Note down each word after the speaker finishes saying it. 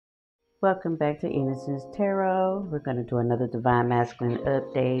Welcome back to Innocence Tarot. We're going to do another Divine Masculine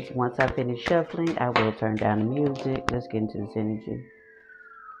update. Once I finish shuffling, I will turn down the music. Let's get into this energy.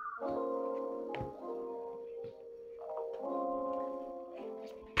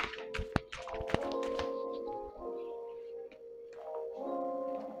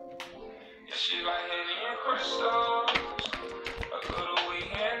 She like Henny and crystals, a little weak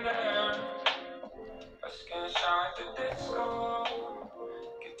in the air. Her skin shine like the disco,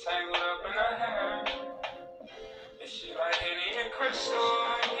 get tangled up in her hair. She like Henny and crystals,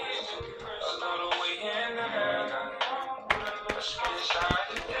 a little weak in the air. Her skin shine like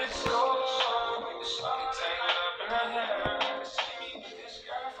the disco, get tangled up in her hair. See me with this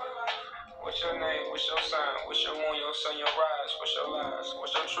guy for life. What's your name? What's your sign? What's your moon, your sun, your rise? What's your lies?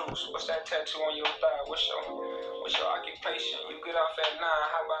 What's your truth? What's that tattoo on your thigh? What's your occupation? You get off at 9.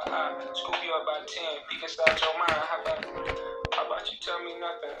 How about I scoop you up by 10? Peek inside your mind. How about you tell me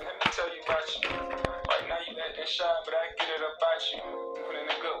nothing? Let me tell you about you. Right now you acting shy, but I get it about you. But in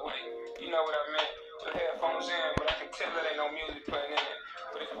a good way. You know what I meant. Put headphones in, but I can tell it ain't no music playing in it.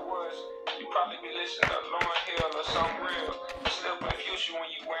 But if it was, you'd probably be listening to Lauryn Hill or something real. It still confuse you when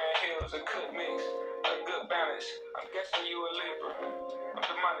you wearing heels. A good mix, a good balance. I'm guessing you a Libra. I'm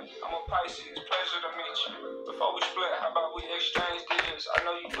the money, I'm a Pisces. Pleasure to meet you. Before we split, how about we exchange digits? I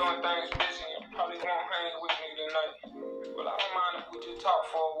know you doing things busy and probably won't hang with me tonight. Well, I don't mind if we just talk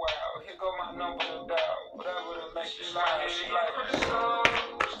for a while. Here go my number to dial. Whatever to make you smile. She like crystals,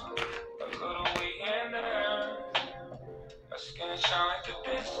 a little weak in the air. Her skin shine like the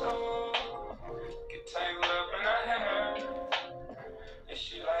disco, get tangled up in her hair. Yeah,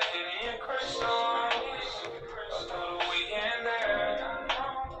 she like Henny and crystals, a little weak in the air.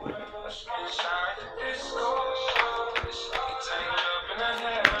 Her skin shine like the disco, get tangled up in her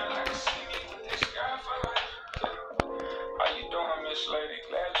hair. I can see me with this guy for life. How you doing, Miss Lady?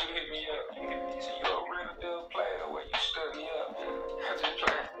 Glad you hit me up. See, you a real deal player, the way you stood me up. I'm just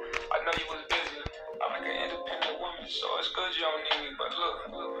playing. I know you was busy. I'm like an independent woman, so it's good you don't need me. But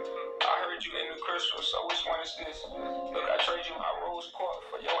look, I heard you into crystal, so which one is this? Look, I trade you my rose quartz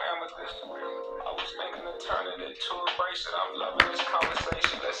for your amethyst. I was thinking of turning it to a bracelet. I'm loving this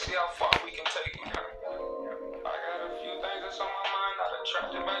conversation. Let's see how far we can take it. I got a few things that's on my mind. Not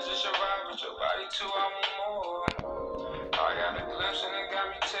attractive as just your vibe, but your body too. I want more. I got a glimpse and it got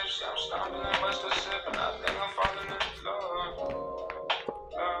me tipsy. I'm stumbling, but still sipping. I think I'm falling to the floor.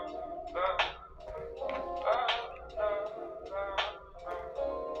 Love, love, love,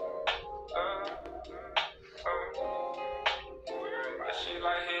 she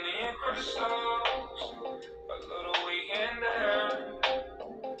like Henny and crystals, a little weak in there.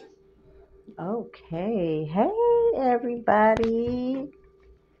 Okay, hey everybody.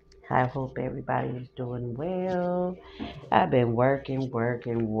 I hope everybody is doing well. I've been working.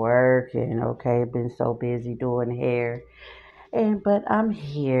 Okay, been so busy doing hair. But I'm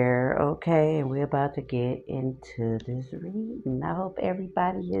here, okay, and we're about to get into this reading. I hope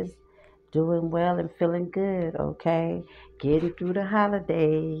everybody is doing well and feeling good, okay? Getting through the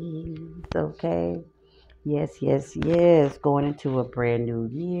holidays, okay? Yes. Going into a brand new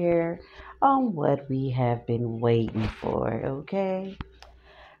year on what we have been waiting for, okay?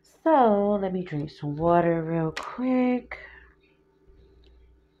 So let me drink some water real quick.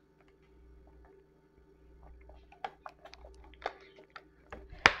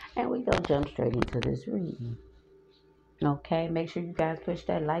 And we gonna jump straight into this reading. Okay, make sure you guys push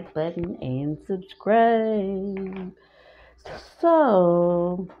that like button and subscribe.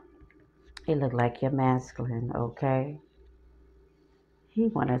 So it look like you're masculine, okay? He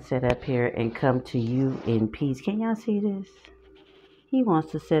wanna sit up here and come to you in peace. Can y'all see this? He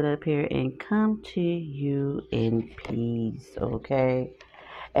wants to sit up here and come to you in peace, okay?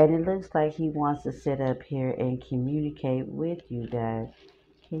 And it looks like he wants to sit up here and communicate with you guys.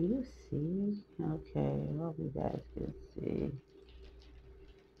 Can you see? Okay, I hope you guys can see.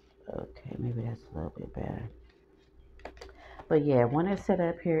 Okay, maybe that's a little bit better. But yeah, I want to sit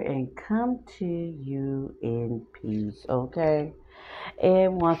up here and come to you in peace, okay?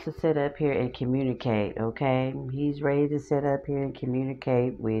 And wants to sit up here and communicate, okay? He's ready to sit up here and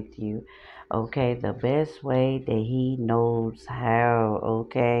communicate with you, okay? The best way that he knows how,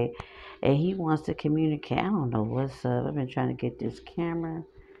 okay? And he wants to communicate. I don't know what's up. I've been trying to get this camera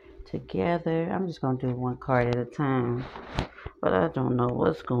together. I'm just going to do one card at a time. But I don't know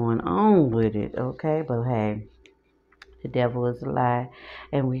what's going on with it, okay? But hey, the devil is a lie.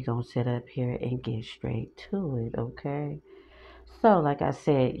 And we're going to sit up here and get straight to it, okay? So, like I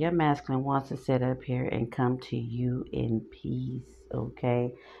said, your masculine wants to sit up here and come to you in peace,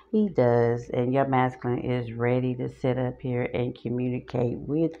 okay? He does, and your masculine is ready to sit up here and communicate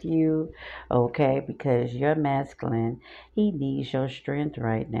with you, okay? Because your masculine, he needs your strength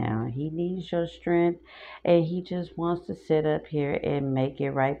right now. He needs your strength, and he just wants to sit up here and make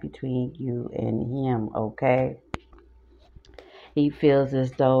it right between you and him, okay? He feels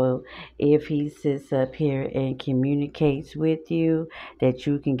as though if he sits up here and communicates with you, that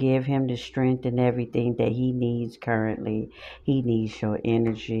you can give him the strength and everything that he needs currently. He needs your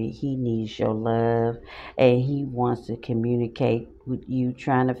energy, he needs your love, and he wants to communicate with you,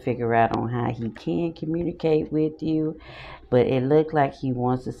 trying to figure out on how he can communicate with you, but it looked like he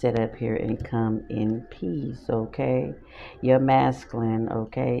wants to sit up here and come in peace, okay? Your masculine,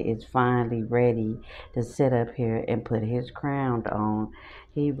 okay, is finally ready to sit up here and put his crown on.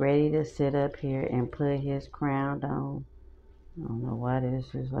 He ready to sit up here and put his crown on. I don't know why this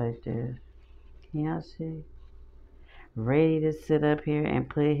is like this. Can y'all see? Ready to sit up here and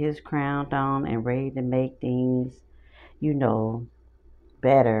put his crown on and ready to make things, you know,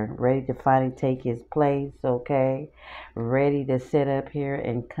 better, ready to finally take his place, okay? Ready to sit up here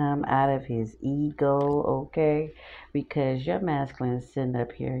and come out of his ego, okay? Because your masculine is sitting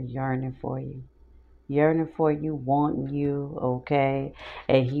up here yearning for you, wanting you, okay?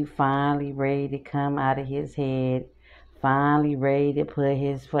 And he finally ready to come out of his head, finally ready to put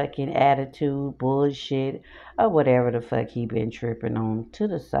his fucking attitude, bullshit, or whatever the fuck he been tripping on to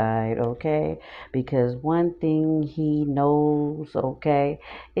the side, okay? Because one thing he knows, okay,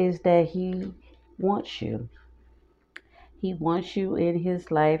 is that he wants you. He wants you in his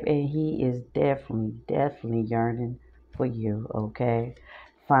life, and he is definitely yearning for you, okay?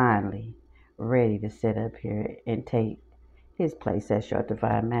 Finally, ready to sit up here and take his place as your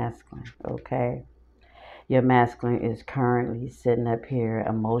divine masculine, okay? Your masculine is currently sitting up here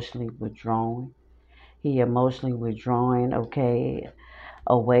emotionally withdrawing. He emotionally withdrawing, okay,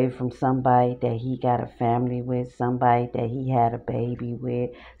 away from somebody that he got a family with, somebody that he had a baby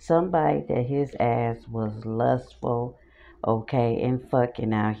with, somebody that his ass was lustful, okay, and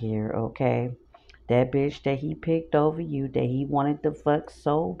fucking out here, okay. That bitch that he picked over you, that he wanted to fuck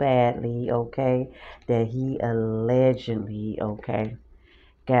so badly, okay, that he allegedly, okay,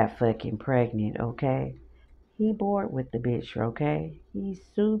 got fucking pregnant, okay. He bored with the bitch, okay? He's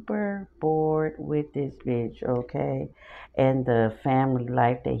super bored with this bitch, okay? And the family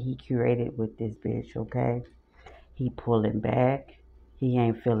life that he curated with this bitch, okay? He pulling back. He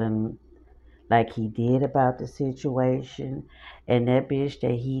ain't feeling like he did about the situation. And that bitch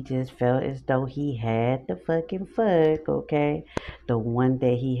that he just felt as though he had the fucking fuck, okay? The one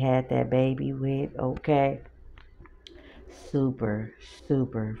that he had that baby with, okay? Super,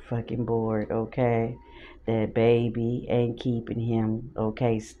 super fucking bored, okay? That baby ain't keeping him,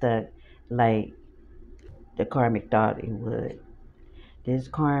 okay, stuck like the karmic thought it would. This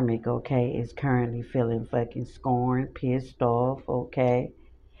karmic, okay, is currently feeling fucking scorned, pissed off, okay?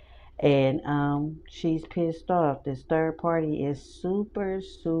 And she's pissed off. This third party is super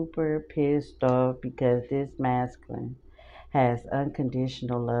pissed off because this masculine has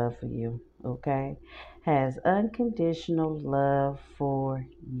unconditional love for you, okay? Has unconditional love for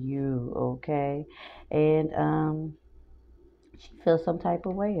you, okay? And she feels some type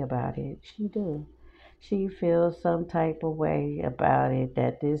of way about it. She do. She feels some type of way about it,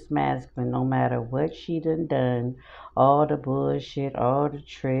 that this masculine, no matter what she done, all the bullshit, all the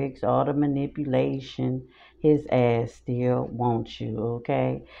tricks, all the manipulation, his ass still wants you,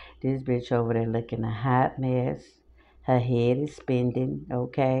 okay? This bitch over there looking a hot mess. Her head is spinning,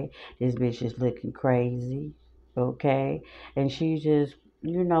 okay? This bitch is looking crazy, okay? And she just,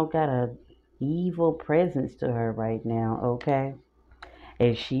 got a evil presence to her right now, okay?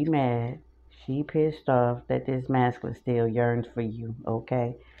 And she mad. She pissed off that this masculine still yearns for you,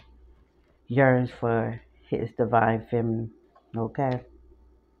 okay? Yearns for his divine feminine, okay?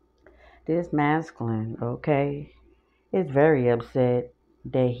 This masculine, okay, is very upset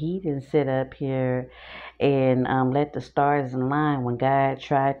that he didn't sit up here and let the stars align when God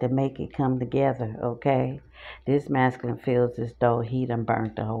tried to make it come together, okay? This masculine feels as though he done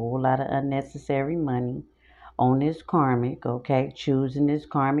burnt a whole lot of unnecessary money on this karmic, okay? Choosing this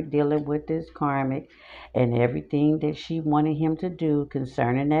karmic, dealing with this karmic, and everything that she wanted him to do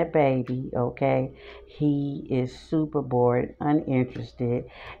concerning that baby, okay? He is super bored, uninterested,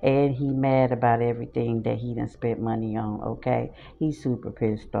 and he mad about everything that he done spent money on, okay? He's super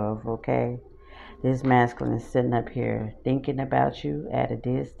pissed off, okay? This masculine is sitting up here thinking about you at a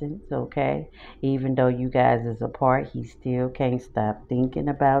distance, okay? Even though you guys is apart, he still can't stop thinking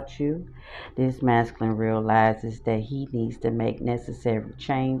about you. This masculine realizes that he needs to make necessary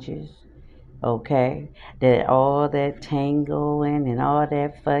changes, okay? That all that tangling and all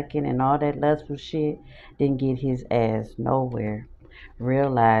that fucking and all that lustful shit didn't get his ass nowhere.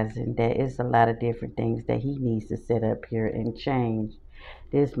 Realizing that it's a lot of different things that he needs to set up here and change.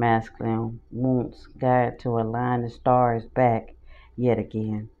 This masculine wants God to align the stars back yet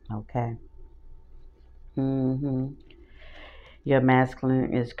again. Okay. hmm Your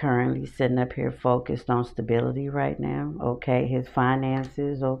masculine is currently sitting up here focused on stability right now. Okay. His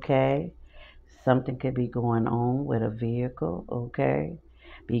finances. Okay. Something could be going on with a vehicle. Okay.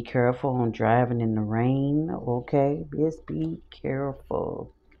 Be careful on driving in the rain. Okay. Just be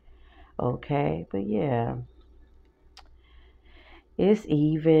careful. Okay. But yeah, it's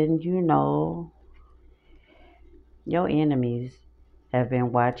even, your enemies have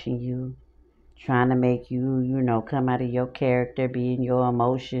been watching you, trying to make you, come out of your character, be in your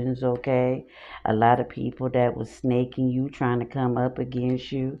emotions, okay? A lot of people that was snaking you, trying to come up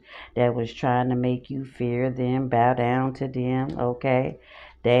against you, that was trying to make you fear them, bow down to them, okay?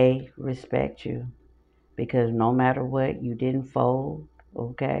 They respect you because no matter what, you didn't fold,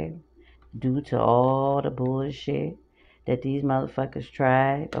 okay? Due to all the bullshit that these motherfuckers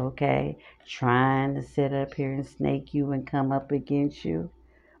tried, okay? Trying to sit up here and snake you and come up against you,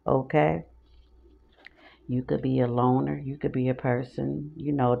 okay? You could be a loner. You could be a person,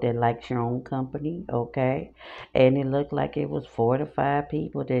 that likes your own company, okay? And it looked like it was 4 to 5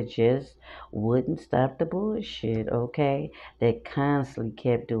 people that just wouldn't stop the bullshit, okay? That constantly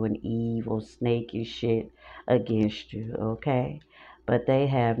kept doing evil, snaky shit against you, okay? But they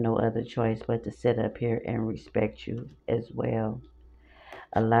have no other choice but to sit up here and respect you as well.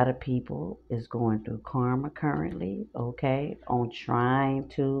 A lot of people is going through karma currently, okay, on trying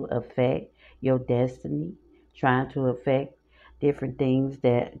to affect your destiny, trying to affect different things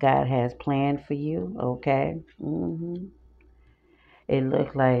that God has planned for you, okay. It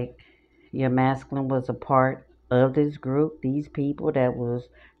looked like your masculine was a part of this group, these people that was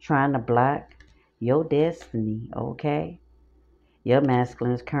trying to block your destiny, okay. Your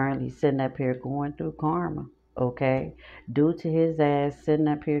masculine is currently sitting up here going through karma, okay? Due to his ass sitting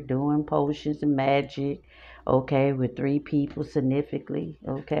up here doing potions and magic, okay, with 3 people significantly,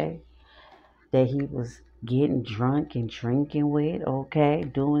 okay, that he was getting drunk and drinking with, okay,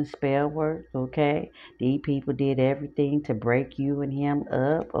 doing spell work, okay. These people did everything to break you and him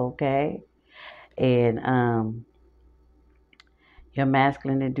up, okay, and your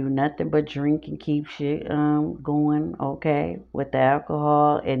masculine to do nothing but drink and keep shit going, okay, with the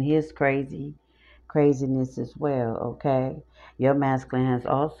alcohol and his craziness as well, okay? Your masculine has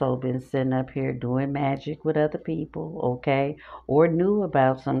also been sitting up here doing magic with other people, okay? Or knew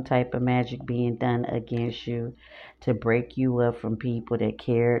about some type of magic being done against you to break you up from people that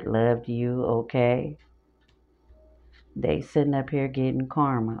cared, loved you, okay? They sitting up here getting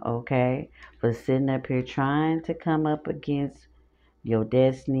karma, okay? For sitting up here trying to come up against your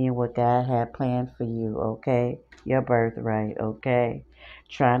destiny and what God had planned for you, okay? Your birthright, okay?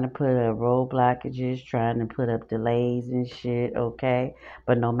 Trying to put up road blockages, trying to put up delays and shit, okay?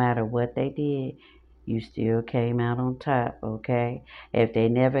 But no matter what they did, you still came out on top, okay? If they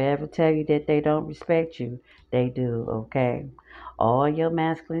never ever tell you that they don't respect you, they do, okay? All your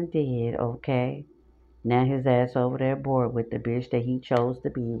masculine did, okay? Now his ass over there bored with the bitch that he chose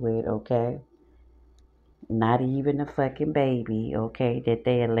to be with, okay? Not even a fucking baby, okay, that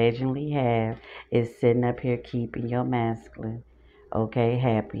they allegedly have is sitting up here keeping your masculine, okay,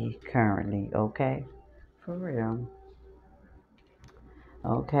 happy currently, okay? For real.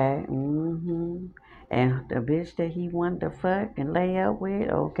 Okay, And the bitch that he wanted to fuck and lay up with,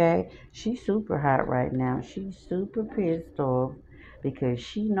 okay, she's super hot right now. She's super pissed off because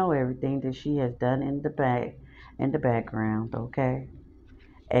she know everything that she has done in the background, okay?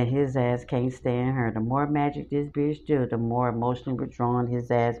 And his ass can't stand her. The more magic this bitch do, the more emotionally withdrawn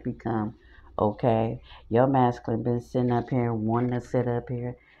his ass become. Okay, your masculine been sitting up here wanting to sit up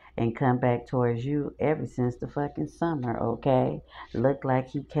here and come back towards you ever since the fucking summer. Okay, looked like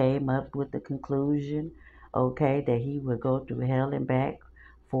he came up with the conclusion. Okay, that he would go through hell and back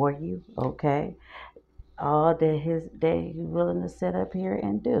for you. Okay, all that he willing to sit up here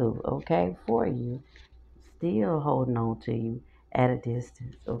and do. Okay, for you, still holding on to you at a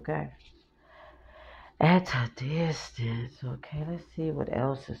distance. Okay. At a distance. Okay, let's see what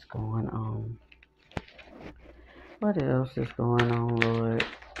else is going on. What else is going on, Lord?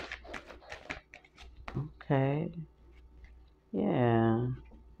 Okay. Yeah.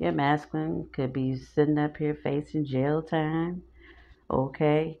 Your Your masculine could be sitting up here facing jail time,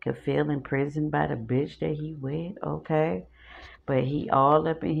 okay? Could feel imprisoned by the bitch that he with, okay? But he all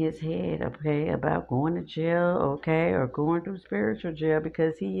up in his head, okay, about going to jail, okay, or going through spiritual jail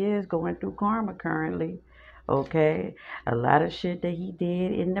because he is going through karma currently, okay. A lot of shit that he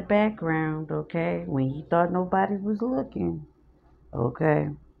did in the background, okay, when he thought nobody was looking, okay.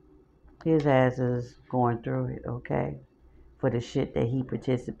 His ass is going through it, okay, for the shit that he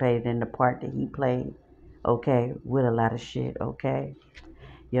participated in, the part that he played, okay, with a lot of shit, okay.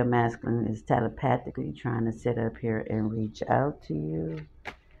 Your masculine is telepathically trying to sit up here and reach out to you.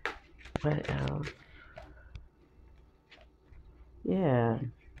 What else? Yeah.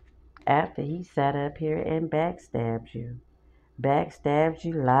 After he sat up here and backstabbed you,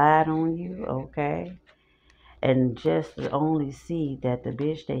 lied on you, okay? And just to only see that the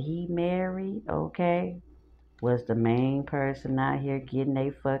bitch that he married, okay, was the main person out here getting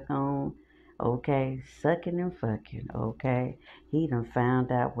they fuck on, okay, sucking and fucking, okay. He done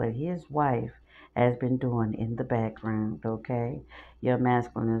found out what his wife has been doing in the background, okay. Your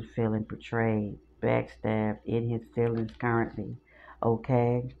masculine is feeling betrayed, backstabbed in his feelings currently,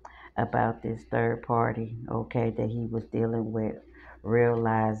 okay, about this third party, okay, that he was dealing with,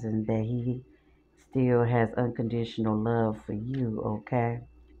 realizing that he still has unconditional love for you, okay.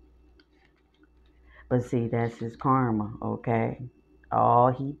 But see, that's his karma, okay?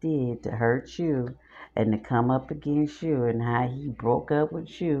 All he did to hurt you and to come up against you and how he broke up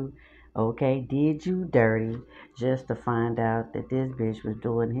with you, okay, did you dirty just to find out that this bitch was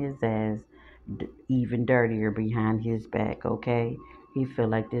doing his ass even dirtier behind his back, okay? He feel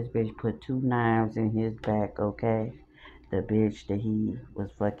like this bitch put two knives in his back, okay? The bitch that he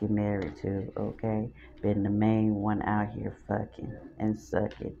was fucking married to, okay? Been the main one out here fucking and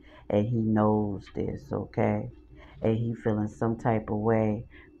sucking. And he knows this, okay? And he feeling some type of way,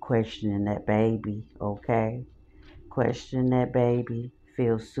 questioning that baby, okay? Questioning that baby.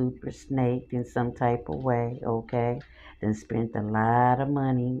 Feel super snaked in some type of way, okay? Then spent a lot of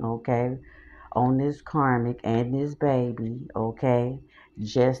money, okay? On this karmic and this baby, okay?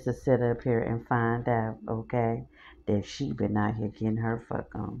 Just to sit up here and find out, okay, that she been out here getting her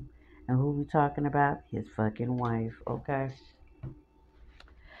fuck on. And who we talking about? His fucking wife, okay?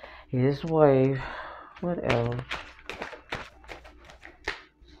 His wife. What else?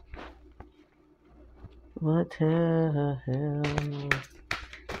 What the hell?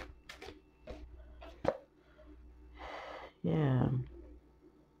 Yeah.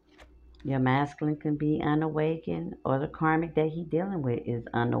 Your masculine can be unawakened, or the karmic that he dealing with is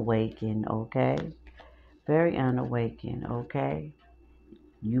unawakened, okay? Very unawakened, okay?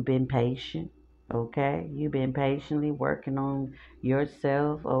 You've been patient, okay? You've been patiently working on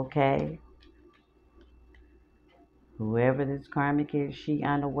yourself, okay? Whoever this karmic is, she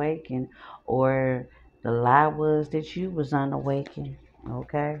unawakened, or the lie was that you was unawakened,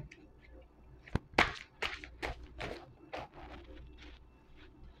 okay?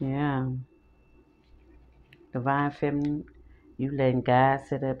 Yeah. Divine feminine, you letting God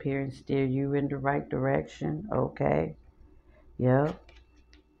sit up here and steer you in the right direction, okay? Yep.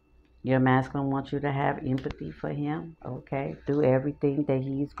 Your masculine wants you to have empathy for him, okay? Through everything that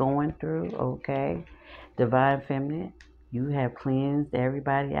he's going through, okay? Divine feminine, you have cleansed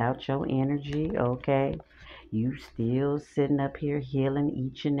everybody out your energy, okay? You still sitting up here healing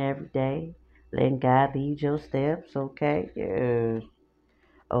each and every day, letting God lead your steps, okay? Yes.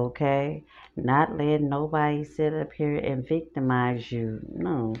 Okay? Not letting nobody sit up here and victimize you.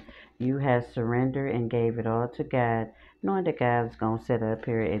 No. You have surrendered and gave it all to God, knowing that God's going to sit up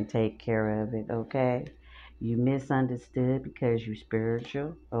here and take care of it, okay? You misunderstood because you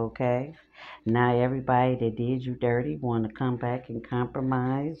spiritual, okay? Now everybody that did you dirty want to come back and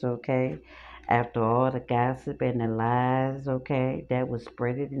compromise, okay? After all the gossip and the lies, okay, that was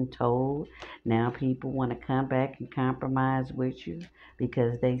spreaded and told, now people want to come back and compromise with you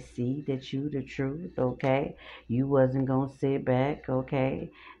because they see that you the truth, okay? You wasn't gonna sit back, okay,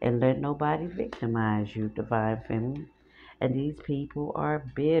 and let nobody victimize you, divine feminine. And these people are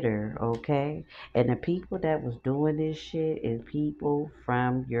bitter, okay? And the people that was doing this shit is people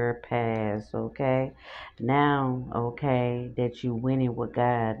from your past, okay? Now, okay, that you winning with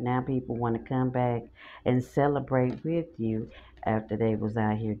God, now people want to come back and celebrate with you after they was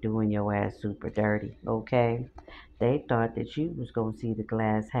out here doing your ass super dirty, okay? They thought that you was gonna see the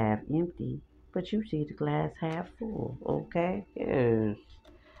glass half empty, but you see the glass half full, okay? Yes.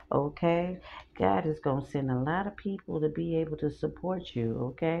 Okay? God is gonna send a lot of people to be able to support you,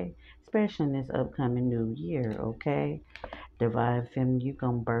 okay? Especially in this upcoming new year, okay? Divine Feminine, you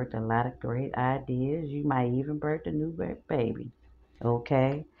gonna birth a lot of great ideas. You might even birth a new baby.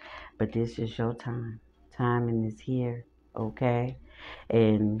 okay? But this is your time. Timing is here, okay?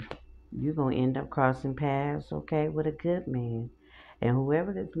 And you're going to end up crossing paths, okay, with a good man. And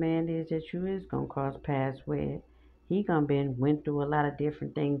whoever this man is that you is going to cross paths with, he going to been went through a lot of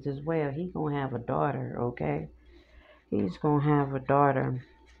different things as well. He going to have a daughter, okay? He's going to have a daughter.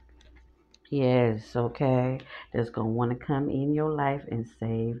 Yes, okay. That's going to want to come in your life and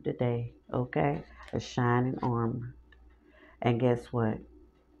save the day, okay? A shining armor. And guess what?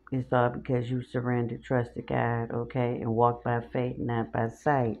 It's all because you surrendered, trusted God, okay? And walked by faith, not by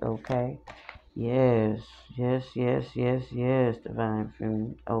sight, okay? Yes, yes, divine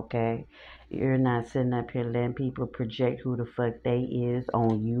feminine, okay? You're not sitting up here letting people project who the fuck they is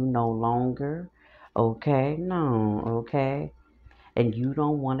on you no longer, okay? No, okay? And you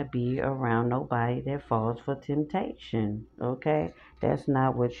don't want to be around nobody that falls for temptation, okay? That's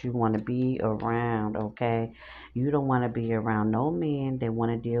not what you want to be around, okay? You don't want to be around no men that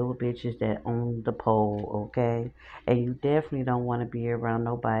want to deal with bitches that own the pole, okay? And you definitely don't want to be around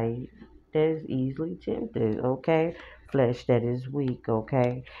nobody that is easily tempted, okay? Flesh that is weak,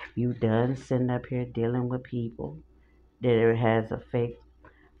 okay? You done sitting up here dealing with people that has a fake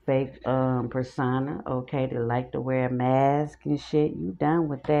persona, okay, they like to wear a mask and shit. You done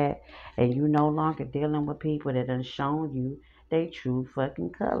with that, and you no longer dealing with people that done shown you they true fucking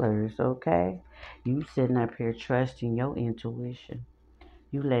colors, okay? You sitting up here trusting your intuition.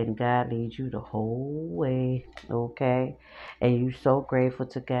 You letting God lead you the whole way, okay? And you so grateful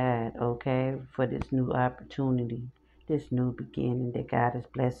to God, okay, for this new opportunity, this new beginning that God is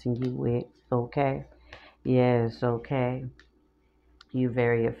blessing you with, okay? Yes, okay. You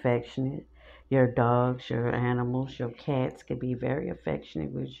very affectionate. Your dogs, your animals, your cats can be very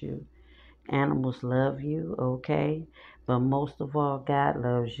affectionate with you. Animals love you, okay? But most of all, God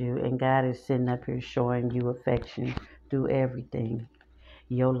loves you, and God is sitting up here showing you affection through everything.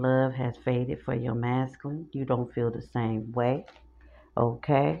 Your love has faded for your masculine. You don't feel the same way,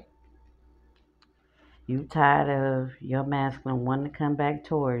 okay? You tired of your masculine wanting to come back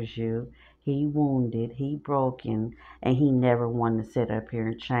towards you. He wounded, he broken, and he never wanted to sit up here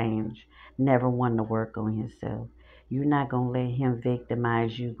and change. Never wanted to work on himself. You're not gonna let him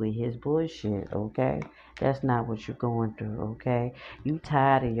victimize you with his bullshit, okay? That's not what you're going through, okay? You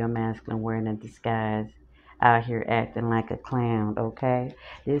tired of your masculine wearing a disguise, out here acting like a clown, okay?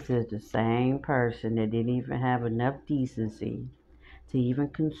 This is the same person that didn't even have enough decency to even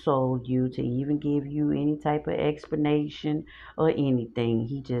console you, to even give you any type of explanation or anything.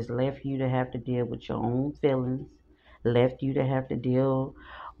 He just left you to have to deal with your own feelings, left you to have to deal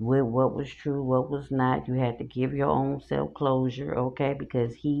with what was true, what was not. You had to give your own self closure, okay,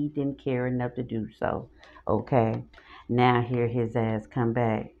 because he didn't care enough to do so, okay. Now here his ass come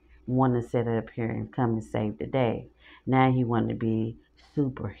back, want to sit up here and come and save the day. Now he want to be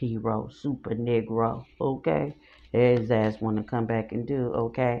superhero, super negro, okay. His ass want to come back and do,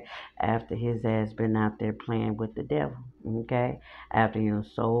 okay, after his ass been out there playing with the devil, okay, after he done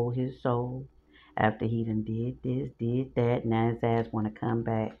sold his soul, after he done did this, did that, now his ass want to come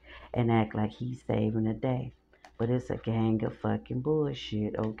back and act like he's saving the day. But it's a gang of fucking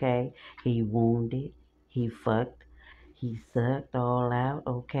bullshit, okay? He wounded, he fucked, he sucked all out,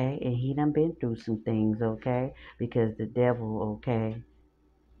 okay? And he done been through some things, okay? Because the devil, okay,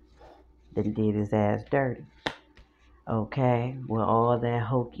 done did his ass dirty. Okay, with all that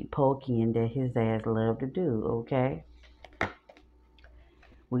hokey pokeying that his ass love to do, okay?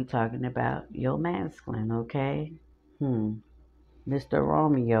 We talking about your masculine, okay? Mr.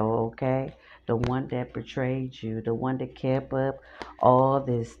 Romeo, okay? The one that betrayed you, the one that kept up all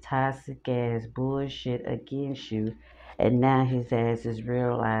this toxic ass bullshit against you, and now his ass is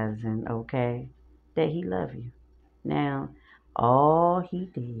realizing, okay, that he love you. Now, all he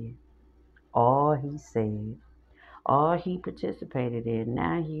did, all he said, all he participated in.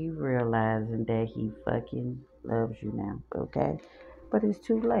 Now he realizing that he fucking loves you now, okay? But it's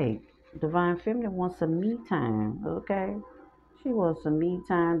too late. Divine Feminine wants some me time, okay? She wants some me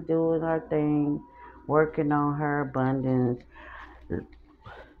time doing her thing, working on her abundance,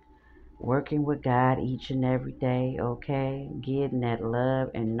 working with God each and every day, okay? Getting that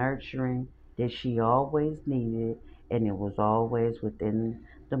love and nurturing that she always needed, and it was always within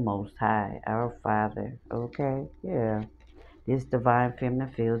the Most High, our Father, okay? Yeah. This divine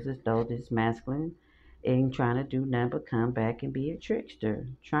feminine feels as though this masculine ain't trying to do nothing but come back and be a trickster.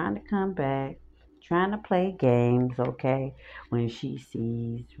 Trying to come back, trying to play games, okay? When she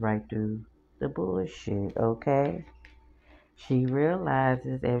sees right through the bullshit, okay? She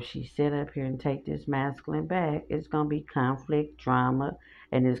realizes if she sit up here and take this masculine back, it's gonna be conflict, drama,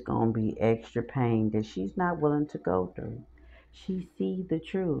 and it's gonna be extra pain that she's not willing to go through. She see the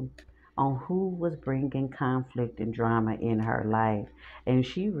truth on who was bringing conflict and drama in her life, and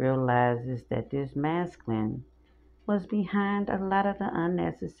she realizes that this masculine was behind a lot of the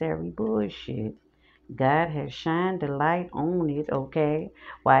unnecessary bullshit. God has shined the light on it, okay?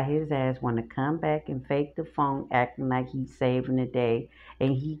 While his ass wanna come back and fake the phone, acting like he's saving the day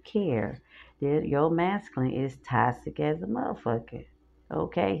and he care. Your masculine is toxic as a motherfucker.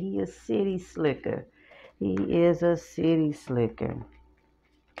 Okay, he a city slicker. He is a city slicker.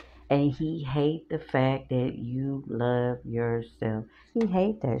 And he hate the fact that you love yourself. He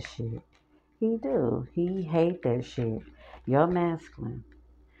hate that shit. He do. He hate that shit. Your masculine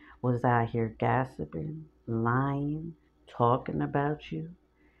was out here gossiping, lying, talking about you,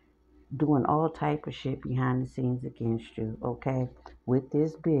 doing all type of shit behind the scenes against you, okay? With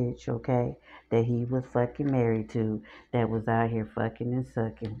this bitch, okay, that he was fucking married to, that was out here fucking and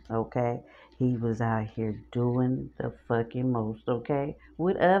sucking, okay? He was out here doing the fucking most, okay?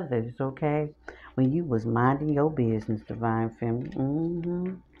 With others, okay? When you was minding your business, Divine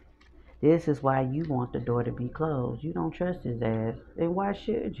Feminine. This is why you want the door to be closed. You don't trust his ass. And why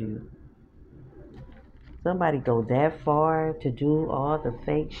should you? Somebody go that far to do all the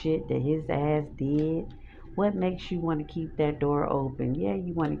fake shit that his ass did? What makes you want to keep that door open? Yeah,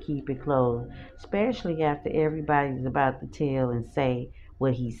 you want to keep it closed, especially after everybody's about to tell and say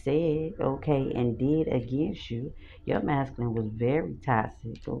what he said, okay, and did against you. Your masculine was very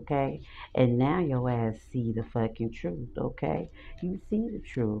toxic, okay? And now your ass see the fucking truth, okay? You see the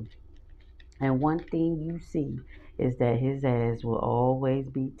truth. And one thing you see is that his ass will always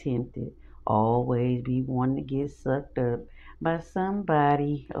be tempted, always be wanting to get sucked up by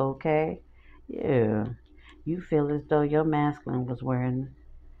somebody, okay? Yeah. You feel as though your masculine was wearing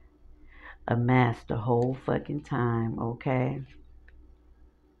a mask the whole fucking time, okay?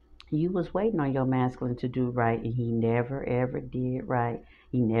 You was waiting on your masculine to do right and he never ever did right.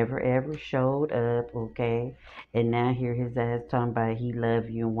 He never ever showed up, okay? And now here his ass talking about he love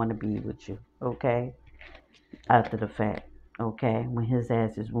you and wanna be with you, okay? After the fact, okay? When his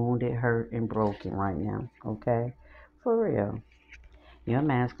ass is wounded, hurt, and broken right now, okay? For real. Your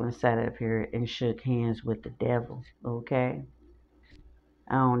masculine sat up here and shook hands with the devil, okay?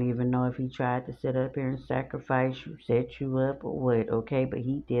 I don't even know if he tried to sit up here and sacrifice you, set you up, or what, okay? But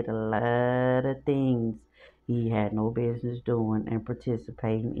he did a lot of things he had no business doing and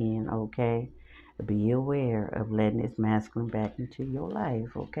participating in, okay? Be aware of letting this masculine back into your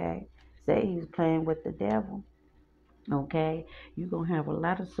life, okay? Say he's playing with the devil. Okay, you're gonna have a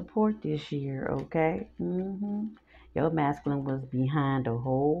lot of support this year. Okay, your masculine was behind a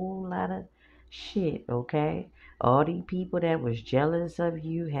whole lot of shit. Okay, all these people that was jealous of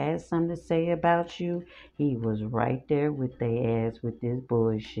you had something to say about you. He was right there with their ass with this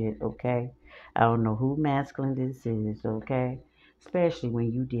bullshit. Okay, I don't know who masculine this is. Okay, especially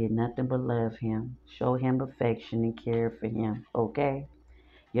when you did nothing but love him, show him affection and care for him. Okay,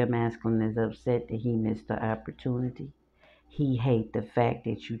 your masculine is upset that he missed the opportunity. He hate the fact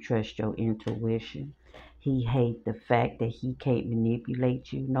that you trust your intuition. He hate the fact that he can't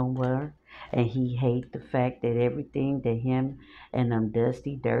manipulate you no more. And he hate the fact that everything that him and them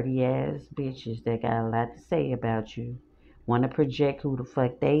dusty, dirty ass bitches that got a lot to say about you want to project who the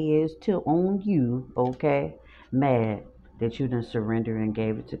fuck they is to on you, okay? Mad that you done surrender and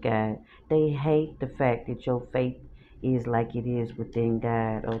gave it to God. They hate the fact that your faith is like it is within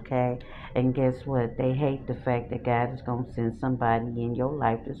God, okay? And guess what? They hate the fact that God is going to send somebody in your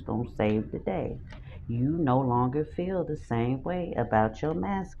life that's going to save the day. You no longer feel the same way about your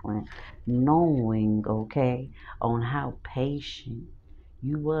masculine, knowing, okay, on how patient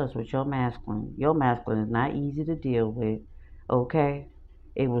you was with your masculine. Your masculine is not easy to deal with, okay?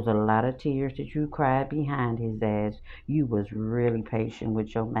 It was a lot of tears that you cried behind his ass. You was really patient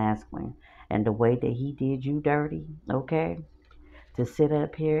with your masculine. And the way that he did you dirty, okay? To sit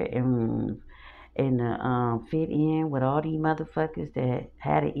up here and fit in with all these motherfuckers that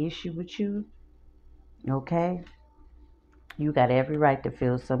had an issue with you, okay? You got every right to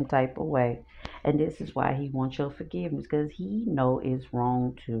feel some type of way. And this is why he wants your forgiveness, because he know it's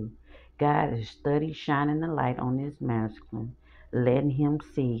wrong too. God is study shining the light on this masculine, letting him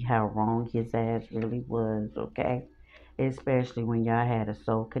see how wrong his ass really was, okay? Especially when y'all had a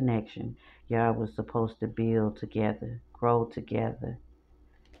soul connection. Y'all was supposed to build together, grow together,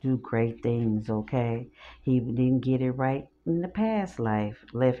 do great things, okay? He didn't get it right in the past life,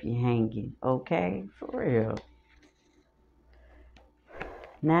 left you hanging, okay? For real.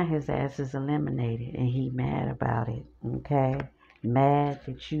 Now his ass is eliminated and he mad about it, okay? Mad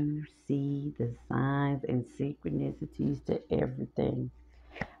that you see the signs and synchronicities to everything,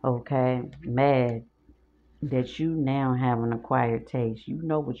 okay? Mad that you now have an acquired taste. You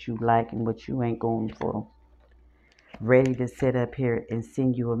know what you like and what you ain't going for. Ready to sit up here and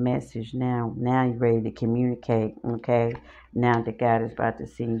send you a message now. Now you're ready to communicate, okay? Now that God is about to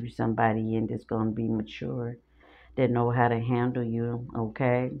send you somebody in that's going to be mature, that know how to handle you,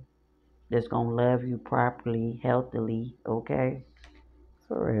 okay? That's going to love you properly, healthily, okay?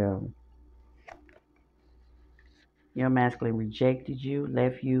 For real. Your masculine rejected you,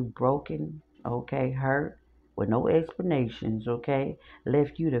 left you broken, okay, hurt, with no explanations, okay?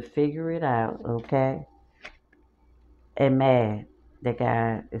 Left you to figure it out, okay? And mad that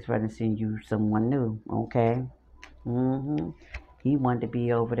God is trying to send you someone new, okay? He wanted to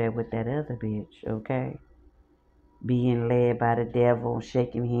be over there with that other bitch, okay? Being led by the devil,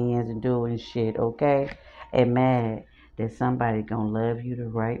 shaking hands and doing shit, okay? And mad that somebody gonna love you the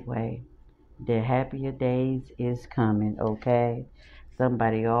right way. The happier days is coming, okay?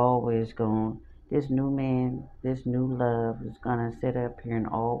 Somebody always gonna, this new man, this new love is gonna sit up here and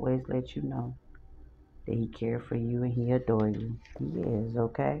always let you know that he care for you and he adore you. He is,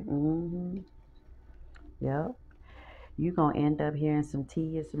 okay? Yep. You gonna end up hearing some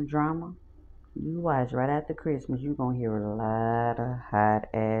tea and some drama. You watch right after Christmas, you gonna hear a lot of hot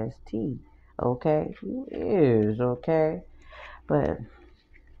ass tea. Okay? You is, okay? But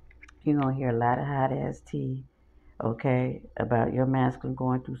you gonna hear a lot of hot ass tea, okay, about your masculine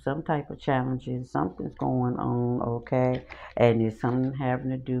going through some type of challenges, something's going on, okay, and it's something having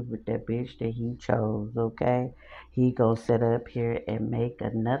to do with that bitch that he chose, okay. He gonna sit up here and make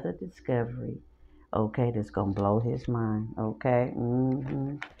another discovery, okay, that's gonna blow his mind, okay.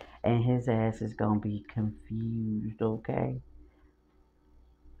 And his ass is gonna be confused, okay.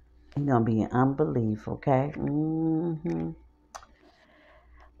 He gonna be in unbelief, okay.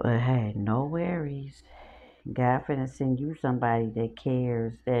 But hey, no worries. God finna send you somebody that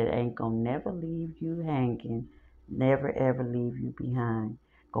cares, that ain't gonna never leave you hanging, never ever leave you behind.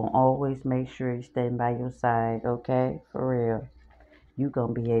 Gonna always make sure he stand by your side, okay? For real. You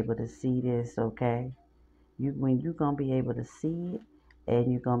gonna be able to see this, okay? You gonna be able to see it,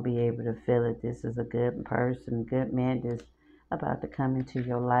 and you're gonna be able to feel it. This is a good person, good man that's about to come into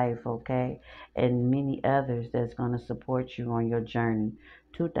your life, okay? And many others that's gonna support you on your journey.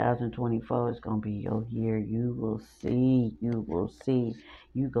 2024 is gonna be your year. You will see, you will see.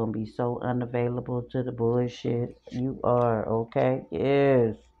 You gonna be so unavailable to the bullshit. You are, okay?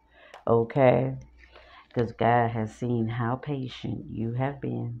 Yes, okay? Because God has seen how patient you have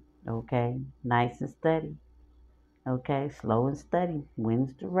been, okay? Nice and steady. Okay, slow and steady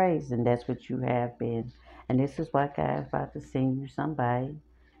wins the race, and that's what you have been. And this is why God's about to send you somebody,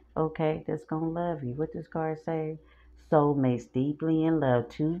 okay, that's gonna love you. What does God say? Soulmates deeply in love,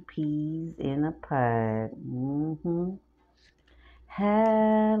 two peas in a pod.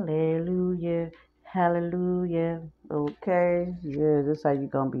 Hallelujah, hallelujah. Okay, yeah, this how you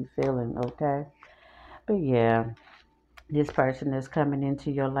gonna be feeling. Okay, but yeah. This person that's coming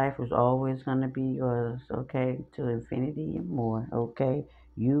into your life is always going to be yours, okay, to infinity and more, okay.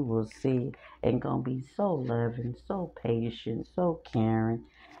 You will see, and gonna be so loving, so patient, so caring,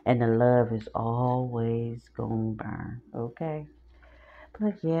 and the love is always gonna burn, okay.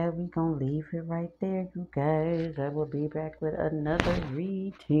 But yeah, we gonna leave it right there, you guys. I will be back with another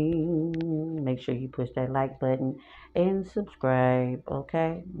reading. Make sure you push that like button and subscribe,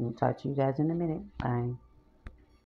 okay. I'll talk to you guys in a minute. Bye.